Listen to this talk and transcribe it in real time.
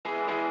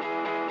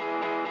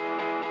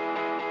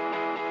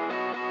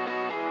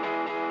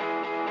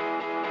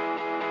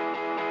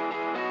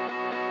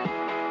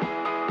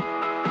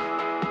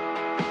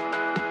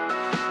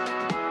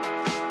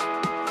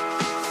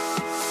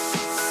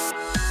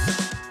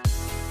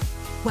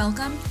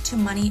Welcome to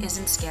Money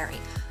Isn't Scary,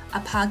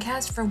 a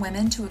podcast for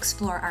women to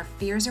explore our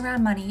fears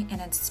around money and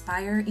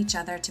inspire each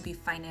other to be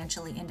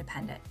financially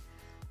independent.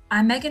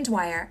 I'm Megan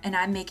Dwyer, and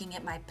I'm making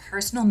it my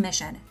personal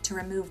mission to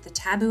remove the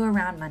taboo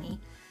around money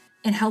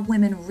and help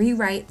women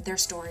rewrite their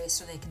stories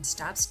so they can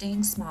stop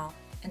staying small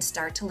and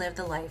start to live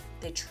the life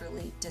they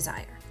truly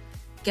desire.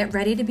 Get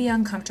ready to be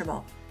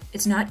uncomfortable.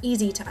 It's not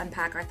easy to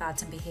unpack our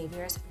thoughts and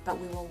behaviors, but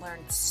we will learn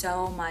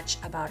so much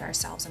about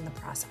ourselves in the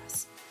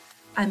process.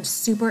 I'm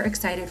super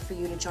excited for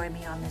you to join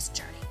me on this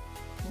journey.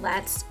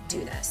 Let's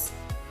do this.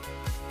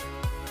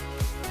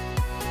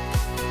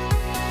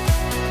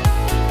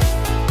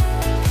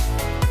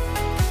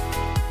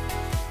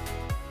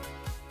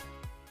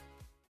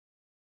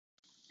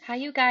 Hi,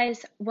 you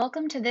guys.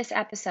 Welcome to this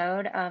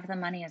episode of the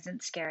Money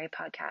Isn't Scary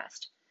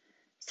podcast.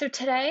 So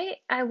today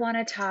I want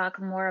to talk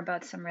more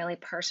about some really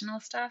personal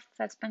stuff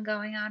that's been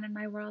going on in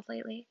my world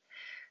lately.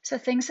 So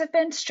things have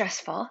been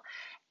stressful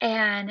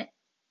and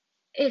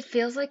it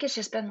feels like it's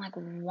just been like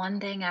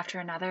one thing after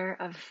another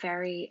of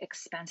very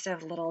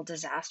expensive little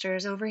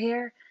disasters over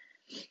here.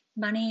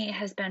 Money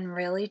has been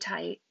really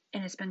tight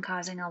and it's been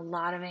causing a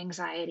lot of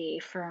anxiety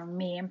for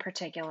me in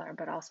particular,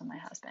 but also my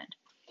husband.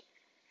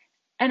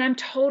 And I'm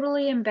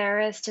totally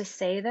embarrassed to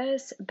say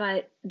this,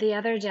 but the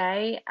other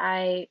day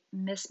I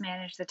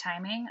mismanaged the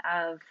timing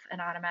of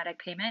an automatic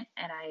payment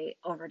and I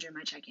overdrew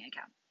my checking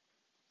account.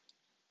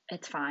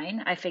 It's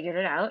fine. I figured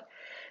it out,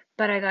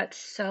 but I got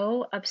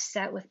so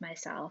upset with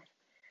myself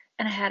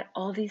and I had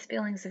all these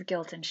feelings of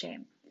guilt and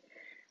shame.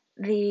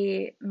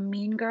 The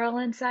mean girl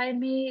inside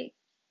me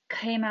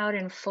came out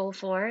in full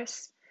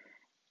force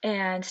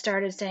and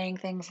started saying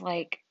things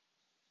like,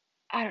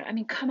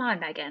 come on,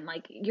 Megan.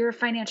 Like, you're a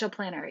financial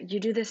planner. You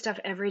do this stuff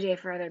every day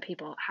for other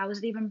people. How is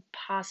it even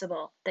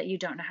possible that you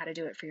don't know how to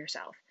do it for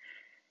yourself?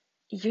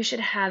 You should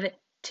have it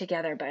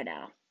together by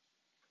now.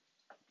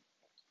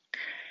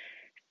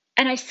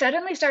 And I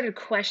suddenly started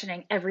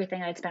questioning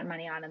everything I'd spent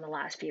money on in the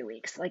last few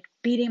weeks, like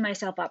beating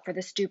myself up for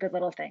the stupid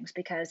little things,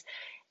 because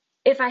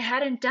if I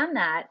hadn't done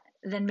that,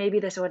 then maybe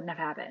this wouldn't have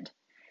happened.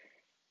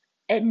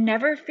 It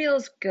never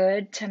feels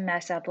good to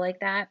mess up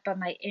like that, but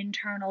my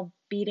internal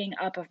beating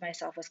up of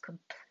myself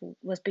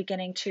was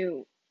beginning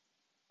to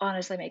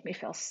honestly make me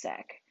feel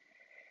sick.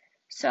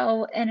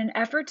 So, in an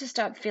effort to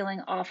stop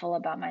feeling awful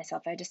about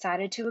myself, I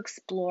decided to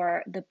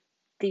explore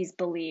these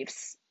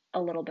beliefs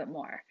a little bit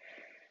more.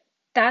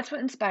 That's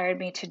what inspired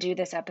me to do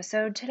this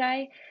episode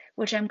today,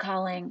 which I'm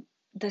calling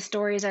The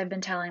Stories I've Been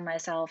Telling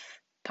Myself,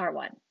 Part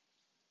 1.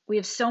 We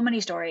have so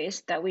many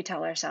stories that we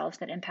tell ourselves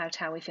that impact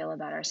how we feel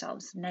about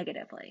ourselves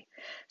negatively.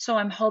 So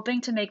I'm hoping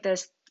to make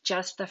this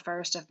just the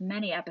first of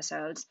many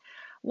episodes,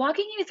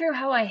 walking you through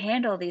how I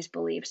handle these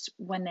beliefs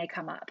when they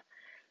come up.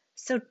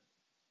 So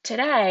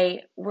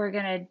today, we're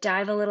going to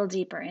dive a little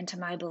deeper into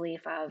my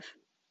belief of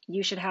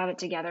you should have it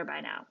together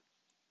by now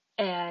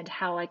and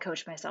how I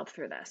coach myself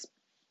through this.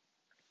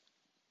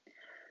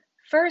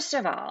 First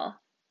of all,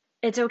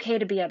 it's okay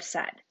to be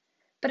upset,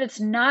 but it's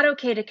not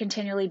okay to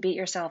continually beat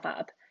yourself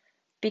up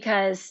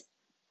because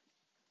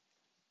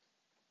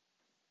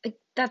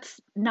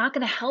that's not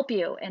going to help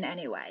you in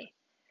any way.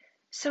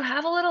 So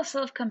have a little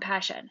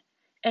self-compassion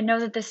and know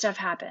that this stuff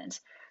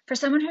happens. For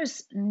someone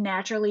who's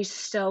naturally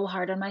so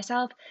hard on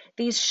myself,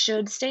 these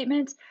should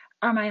statements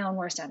are my own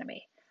worst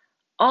enemy.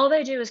 All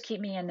they do is keep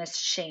me in this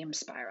shame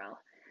spiral.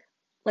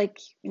 Like,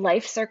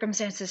 life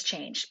circumstances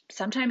change.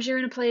 Sometimes you're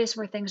in a place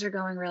where things are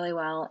going really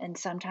well, and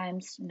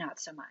sometimes not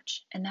so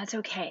much. And that's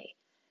okay.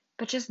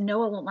 But just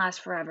know it won't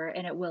last forever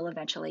and it will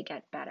eventually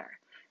get better.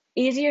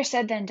 Easier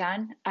said than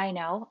done, I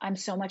know. I'm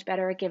so much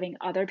better at giving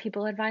other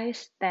people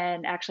advice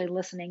than actually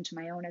listening to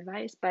my own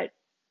advice, but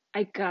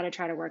I gotta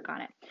try to work on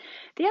it.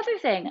 The other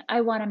thing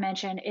I want to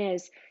mention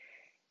is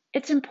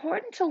it's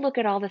important to look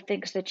at all the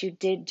things that you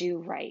did do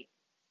right,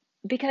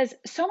 because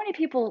so many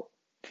people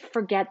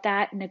forget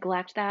that,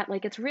 neglect that.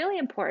 Like, it's really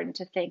important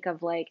to think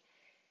of, like,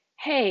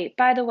 hey,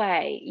 by the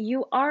way,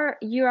 you are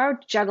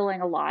juggling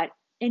a lot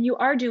and you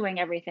are doing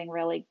everything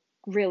really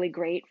really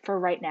great for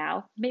right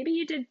now. Maybe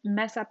you did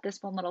mess up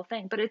this one little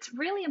thing, but it's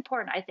really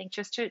important, I think,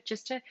 just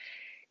to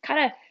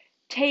kind of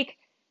take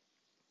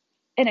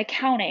an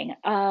accounting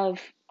of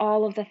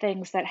all of the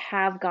things that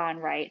have gone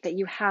right, that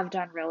you have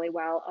done really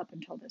well up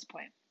until this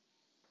point.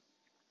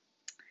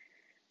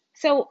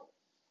 So,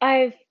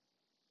 I've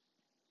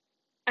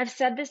I've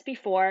said this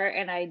before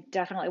and I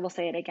definitely will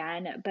say it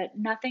again, but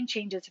nothing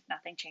changes if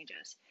nothing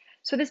changes.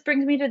 So this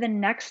brings me to the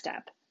next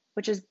step,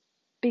 which is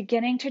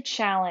beginning to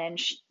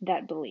challenge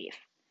that belief.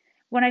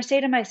 When I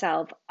say to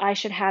myself, I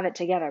should have it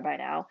together by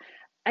now,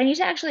 I need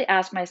to actually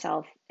ask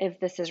myself if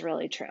this is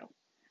really true.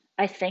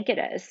 I think it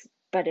is,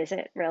 but is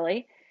it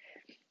really?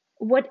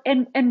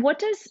 And what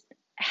does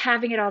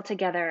having it all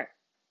together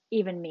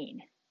even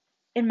mean?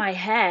 In my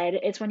head,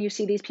 it's when you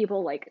see these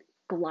people like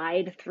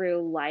glide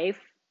through life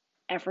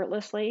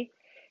effortlessly.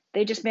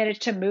 They just manage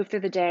to move through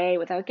the day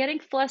without getting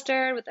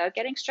flustered, without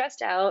getting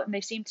stressed out, and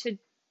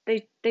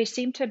they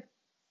seem to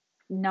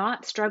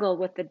not struggle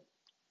with the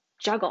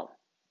juggle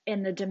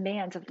in the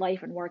demands of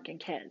life and work and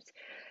kids.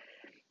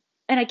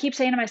 And I keep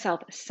saying to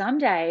myself,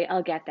 someday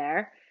I'll get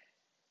there.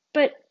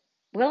 But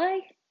will I?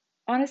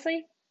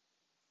 Honestly,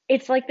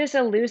 it's like this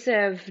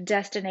elusive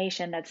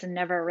destination that's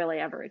never really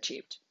ever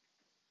achieved.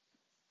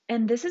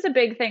 And this is a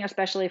big thing,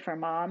 especially for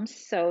moms.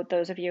 So,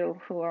 those of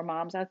you who are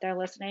moms out there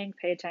listening,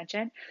 pay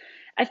attention.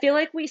 I feel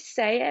like we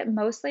say it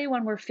mostly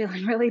when we're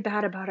feeling really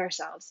bad about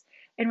ourselves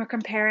and we're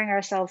comparing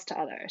ourselves to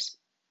others.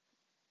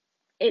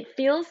 It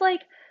feels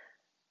like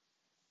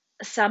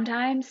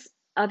sometimes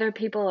other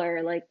people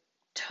are like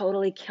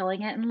totally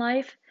killing it in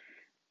life,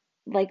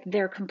 like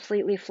they're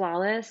completely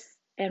flawless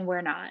and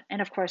we're not.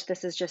 And of course,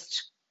 this is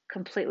just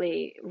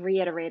completely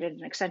reiterated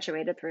and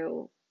accentuated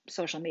through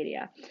social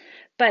media.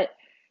 But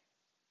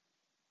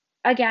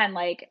again,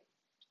 like,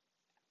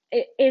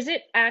 is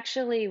it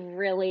actually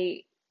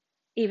really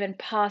even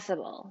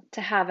possible to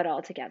have it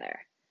all together?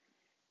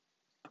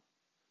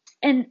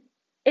 And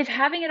if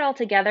having it all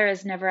together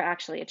is never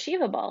actually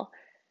achievable,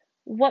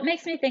 what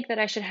makes me think that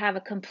I should have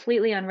a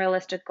completely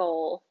unrealistic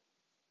goal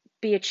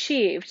be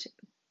achieved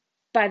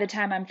by the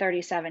time I'm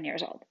 37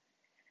 years old?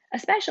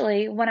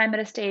 Especially when I'm at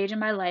a stage in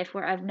my life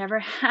where I've never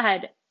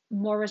had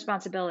more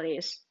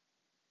responsibilities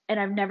and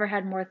I've never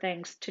had more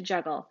things to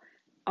juggle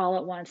all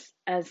at once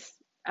as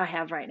I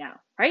have right now,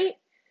 right?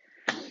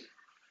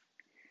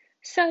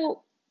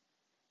 So,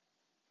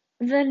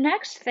 the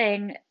next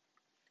thing,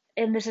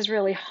 and this is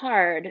really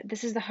hard,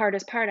 this is the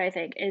hardest part, I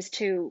think, is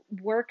to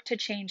work to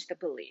change the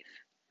belief.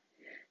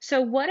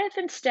 So, what if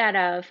instead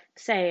of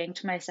saying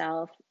to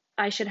myself,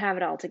 I should have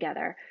it all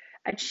together,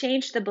 I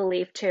changed the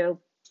belief to,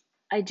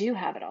 I do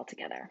have it all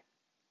together?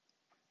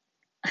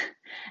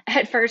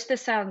 At first,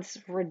 this sounds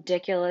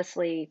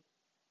ridiculously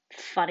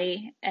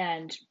funny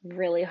and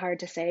really hard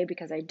to say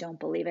because I don't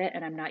believe it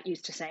and I'm not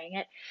used to saying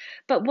it.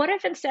 But what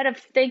if instead of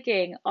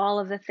thinking about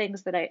all the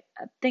things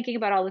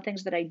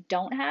that I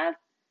don't have,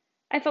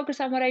 I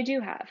focus on what I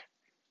do have?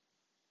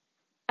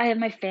 I have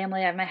my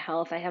family, I have my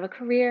health, I have a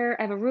career,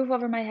 I have a roof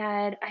over my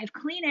head, I have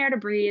clean air to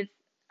breathe,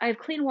 I have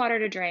clean water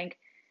to drink.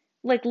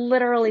 Like,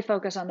 literally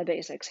focus on the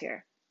basics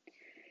here.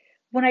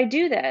 When I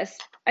do this,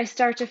 I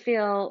start to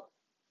feel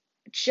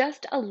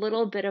just a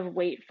little bit of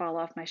weight fall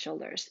off my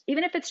shoulders,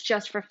 even if it's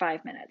just for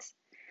 5 minutes.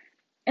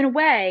 In a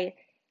way,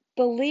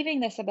 believing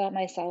this about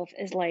myself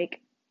is like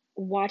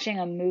watching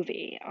a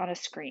movie on a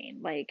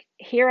screen. Like,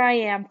 here I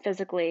am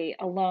physically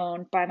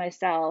alone by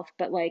myself,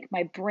 but like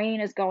my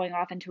brain is going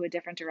off into a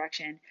different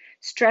direction,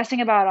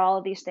 stressing about all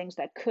of these things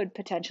that could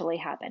potentially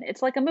happen.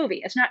 It's like a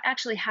movie, it's not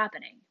actually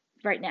happening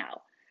right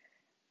now.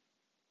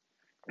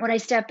 When I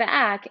step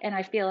back and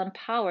I feel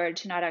empowered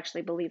to not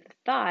actually believe the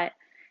thought,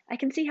 I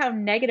can see how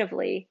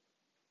negatively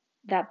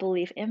that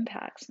belief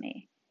impacts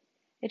me.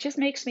 It just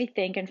makes me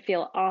think and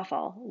feel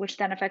awful, which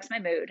then affects my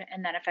mood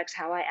and then affects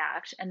how I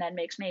act and then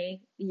makes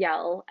me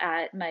yell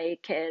at my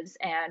kids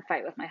and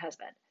fight with my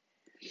husband.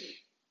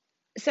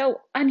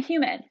 So I'm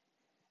human.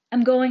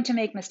 I'm going to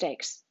make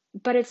mistakes,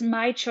 but it's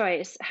my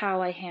choice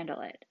how I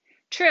handle it.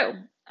 True,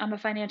 I'm a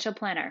financial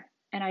planner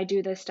and I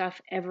do this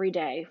stuff every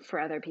day for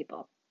other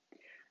people.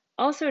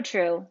 Also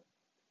true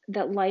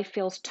that life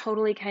feels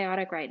totally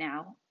chaotic right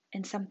now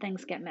and some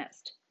things get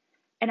missed.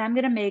 And I'm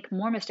going to make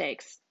more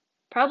mistakes,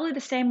 probably the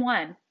same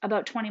one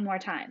about 20 more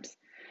times.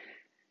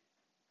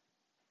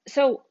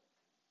 So,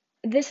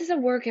 this is a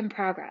work in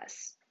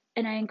progress.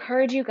 And I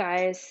encourage you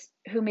guys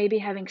who may be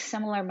having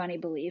similar money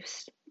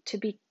beliefs to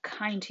be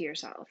kind to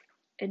yourself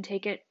and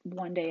take it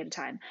one day at a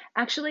time.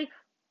 Actually,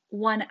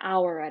 1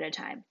 hour at a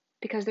time,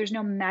 because there's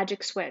no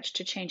magic switch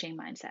to changing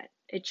mindset.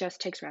 It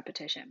just takes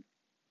repetition.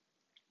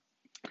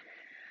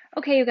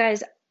 Okay, you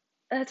guys,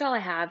 that's all I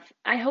have.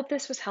 I hope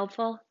this was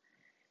helpful.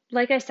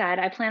 Like I said,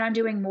 I plan on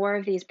doing more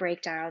of these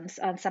breakdowns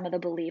on some of the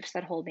beliefs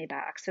that hold me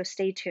back, so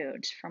stay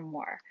tuned for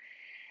more.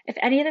 If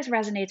any of this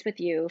resonates with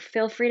you,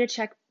 feel free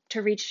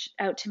to reach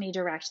out to me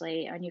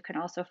directly, and you can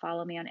also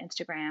follow me on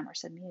Instagram or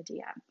send me a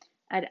DM.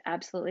 I'd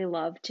absolutely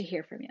love to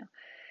hear from you.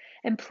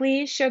 And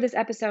please share this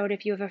episode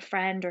if you have a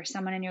friend or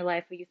someone in your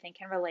life who you think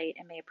can relate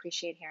and may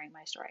appreciate hearing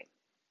my story.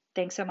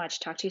 Thanks so much.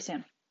 Talk to you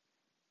soon.